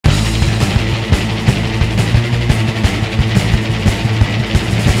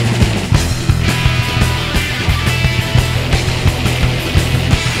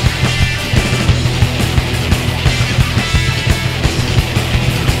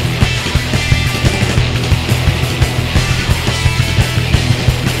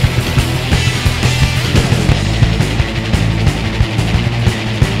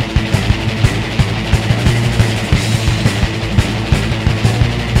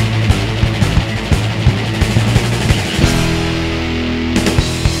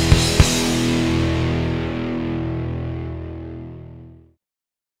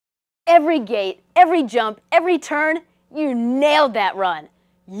every gate, every jump, every turn, you nailed that run.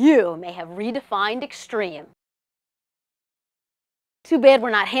 You may have redefined extreme. Too bad we're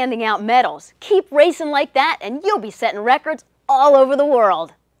not handing out medals. Keep racing like that and you'll be setting records all over the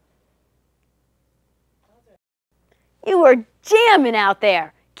world. You were jamming out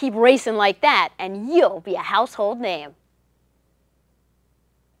there. Keep racing like that and you'll be a household name.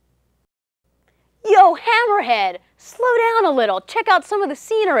 Yo, Hammerhead, slow down a little. Check out some of the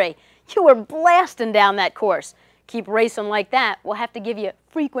scenery. You were blasting down that course. Keep racing like that. We'll have to give you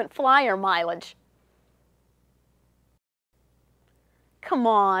frequent flyer mileage. Come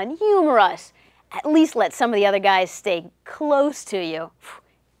on, humor us. At least let some of the other guys stay close to you.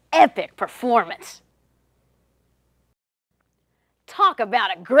 Epic performance. Talk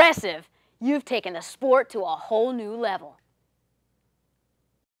about aggressive. You've taken the sport to a whole new level.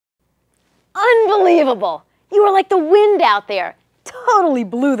 Unbelievable! You were like the wind out there. Totally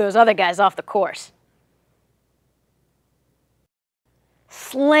blew those other guys off the course.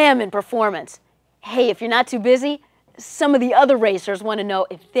 Slamming performance. Hey, if you're not too busy, some of the other racers want to know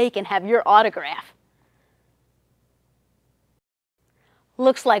if they can have your autograph.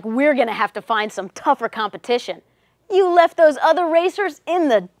 Looks like we're going to have to find some tougher competition. You left those other racers in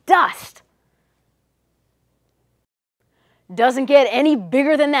the dust. Doesn't get any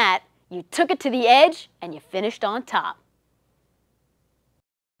bigger than that. You took it to the edge and you finished on top.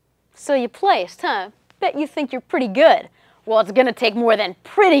 So you placed, huh? Bet you think you're pretty good. Well, it's going to take more than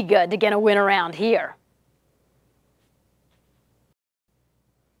pretty good to get a win around here.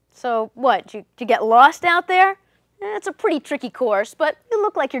 So what, did you get lost out there? It's a pretty tricky course, but you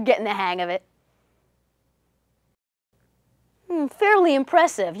look like you're getting the hang of it. Fairly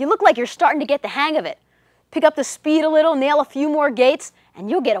impressive. You look like you're starting to get the hang of it. Pick up the speed a little, nail a few more gates, and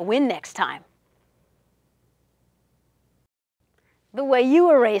you'll get a win next time. The way you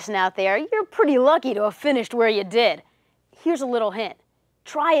were racing out there, you're pretty lucky to have finished where you did. Here's a little hint.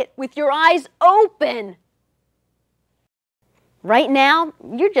 Try it with your eyes open. Right now,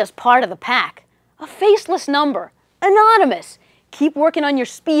 you're just part of the pack. A faceless number. Anonymous. Keep working on your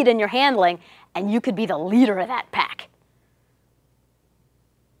speed and your handling, and you could be the leader of that pack.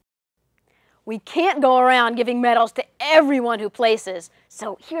 We can't go around giving medals to everyone who places,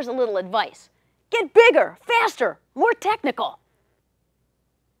 so here's a little advice. Get bigger, faster, more technical.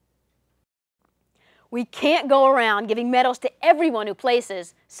 We can't go around giving medals to everyone who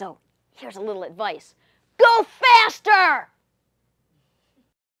places, so here's a little advice. Go faster!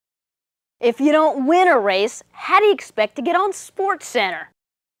 If you don't win a race, how do you expect to get on SportsCenter?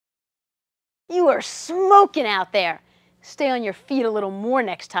 You are smoking out there. Stay on your feet a little more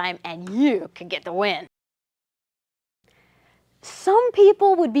next time and you could get the win. Some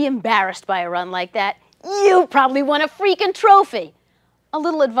people would be embarrassed by a run like that. You probably won a freaking trophy. A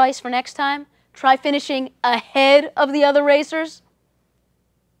little advice for next time, try finishing ahead of the other racers.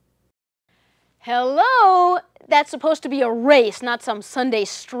 Hello? That's supposed to be a race, not some Sunday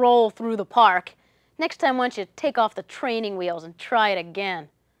stroll through the park. Next time, why don't you take off the training wheels and try it again?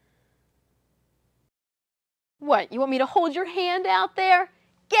 What, you want me to hold your hand out there?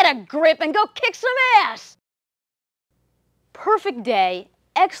 Get a grip and go kick some ass! Perfect day,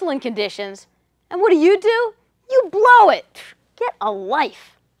 excellent conditions, and what do? You blow it! Get a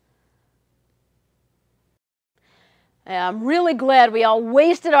life! I'm really glad we all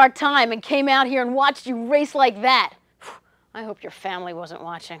wasted our time and came out here and watched you race like that. I hope your family wasn't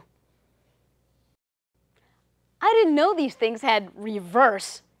watching. I didn't know these things had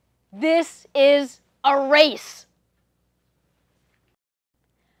reverse. This is a race.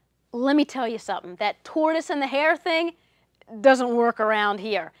 Let me tell you something. That tortoise and the hare thing doesn't work around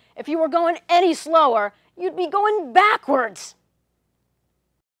here. If you were going any slower, you'd be going backwards.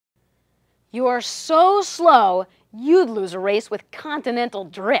 You are so slow, you'd lose a race with continental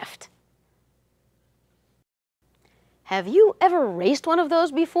drift. Have you ever raced one of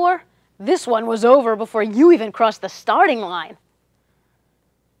those before? This one was over before you even crossed the starting line.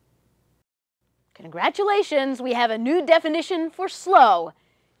 Congratulations, we have a new definition for slow.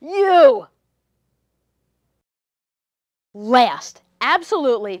 You! Last,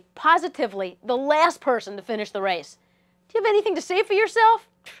 absolutely, positively, the last person to finish the race. Do you have anything to say for yourself?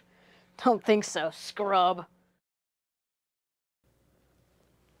 Don't think so, scrub.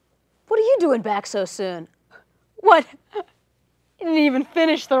 What are you doing back so soon? What? You didn't even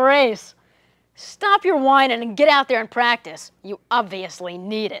finish the race. Stop your whining and get out there and practice. You obviously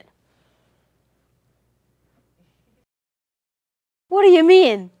need it. What do you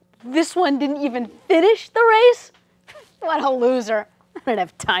mean? This one didn't even finish the race? What a loser. I don't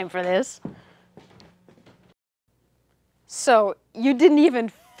have time for this. So, you didn't even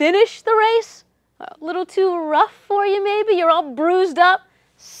finish the race? A little too rough for you maybe? You're all bruised up?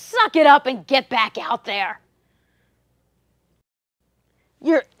 Suck it up and get back out there.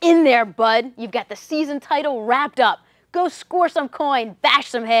 You're in there, bud. You've got the season title wrapped up. Go score some coin, bash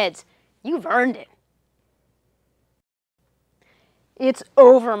some heads. You've earned it. It's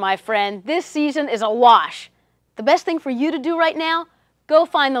over, my friend. This season is a wash. The best thing for you to do right now, go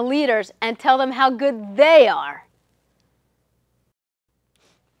find the leaders and tell them how good they are.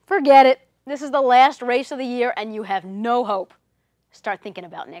 Forget it. This is the last race of the year and you have no hope. Start thinking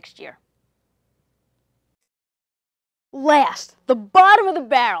about next year. Last, the bottom of the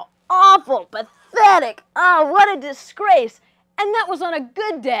barrel. Awful, pathetic. Oh, what a disgrace. And that was on a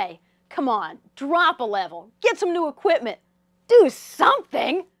good day. Come on, drop a level. Get some new equipment. Do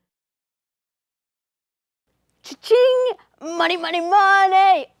something. Cha-ching! Money, money,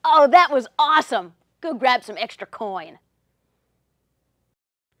 money! Oh, that was awesome. Go grab some extra coin.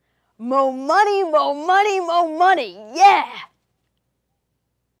 Mo money, mo money, mo money. Yeah!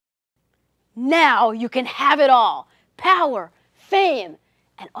 Now you can have it all. Power, fame,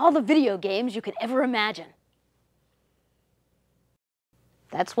 and all the video games you could ever imagine.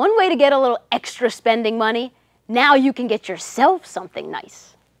 That's one way to get a little extra spending money. Now you can get yourself something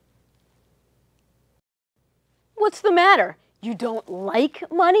nice. What's the matter? You don't like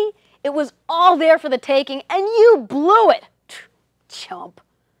money? It was all there for the taking and you blew it. Chump.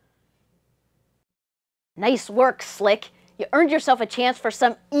 Nice work, Slick. You earned yourself a chance for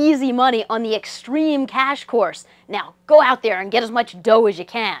some easy money on the Extreme Cash course. Now, go out there and get as much dough as you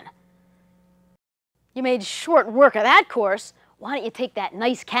can. You made short work of that course. Why don't you take that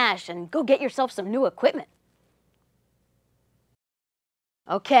nice cash and go get yourself some new equipment?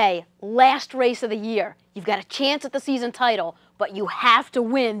 Okay, last race of the year. You've got a chance at the season title, but you have to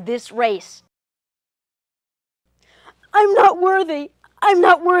win this race. I'm not worthy. I'm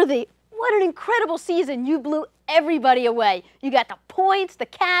not worthy. What an incredible season. You blew everybody away. You got the points, the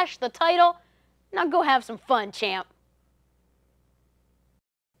cash, the title. Now go have some fun, champ.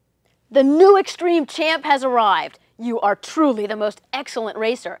 The new Extreme Champ has arrived. You are truly the most excellent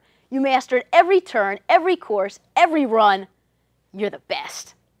racer. You mastered every turn, every course, every run. You're the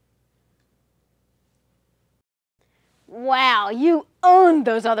best. Wow, you owned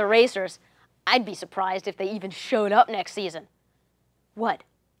those other racers. I'd be surprised if they even showed up next season. What?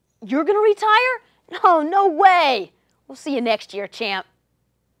 You're gonna retire? No, no way. We'll see you next year, champ.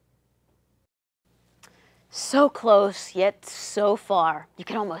 So close, yet so far. You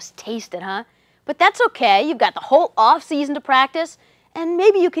can almost taste it, huh? But that's okay. You've got the whole off season to practice, and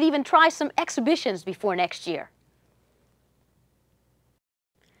maybe you could even try some exhibitions before next year.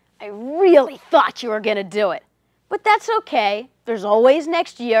 I really thought you were gonna do it. But that's okay. There's always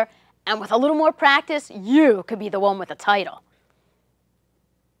next year, and with a little more practice, you could be the one with the title.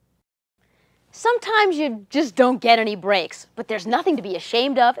 Sometimes you just don't get any breaks, but there's nothing to be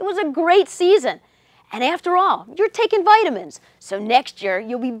ashamed of. It was a great season. And after all, you're taking vitamins, so next year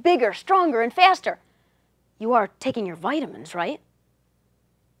you'll be bigger, stronger, and faster. You are taking your vitamins, right?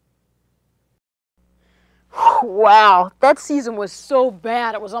 Wow, that season was so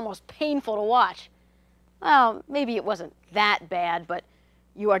bad it was almost painful to watch. Well, maybe it wasn't that bad, but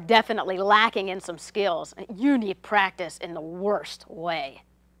you are definitely lacking in some skills. You need practice in the worst way.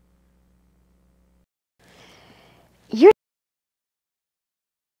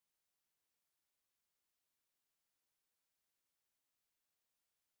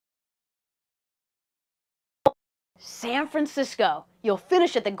 San Francisco. You'll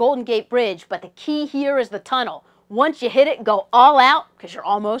finish at the Golden Gate Bridge, but the key here is the tunnel. Once you hit it, go all out because you're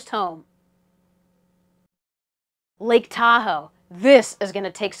almost home. Lake Tahoe. This is going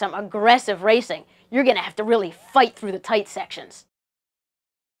to take some aggressive racing. You're going to have to really fight through the tight sections.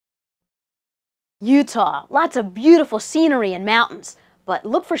 Utah. Lots of beautiful scenery and mountains, but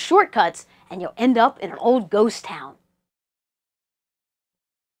look for shortcuts and you'll end up in an old ghost town.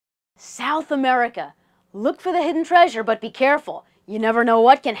 South America. Look for the hidden treasure, but be careful. You never know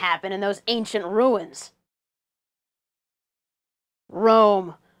what can happen in those ancient ruins.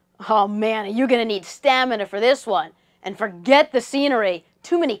 Rome. Oh man, you're going to need stamina for this one. And forget the scenery.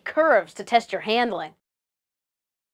 Too many curves to test your handling.